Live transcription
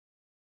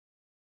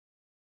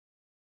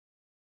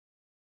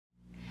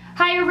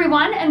Hi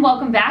everyone, and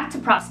welcome back to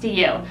Props to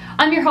You.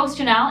 I'm your host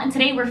Janel, and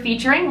today we're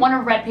featuring one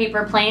of Red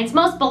Paper Plain's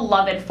most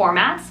beloved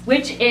formats,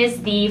 which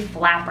is the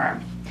flapper.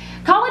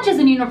 Colleges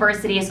and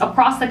universities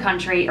across the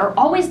country are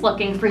always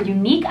looking for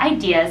unique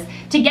ideas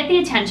to get the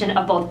attention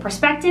of both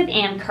prospective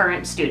and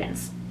current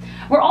students.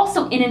 We're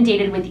also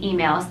inundated with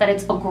emails that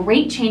it's a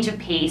great change of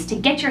pace to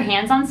get your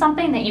hands on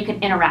something that you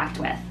can interact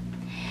with.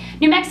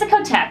 New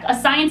Mexico Tech, a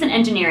science and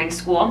engineering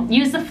school,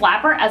 used the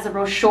flapper as a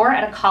brochure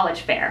at a college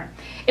fair.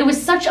 It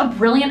was such a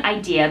brilliant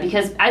idea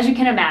because, as you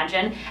can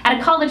imagine, at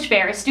a college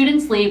fair,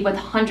 students leave with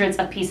hundreds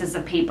of pieces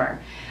of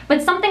paper.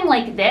 But something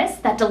like this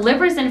that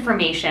delivers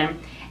information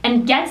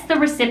and gets the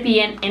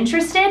recipient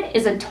interested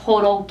is a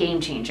total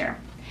game changer.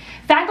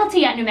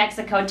 Faculty at New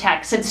Mexico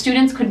Tech said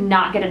students could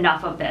not get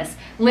enough of this.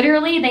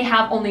 Literally, they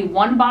have only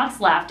one box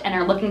left and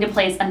are looking to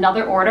place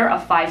another order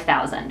of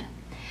 5,000.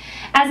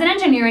 As an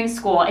engineering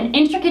school, an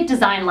intricate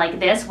design like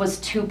this was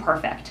too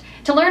perfect.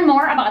 To learn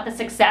more about the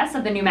success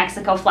of the New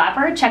Mexico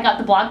flapper, check out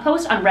the blog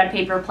post on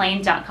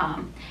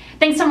redpaperplain.com.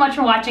 Thanks so much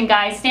for watching,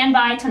 guys. Stand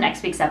by till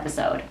next week's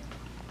episode.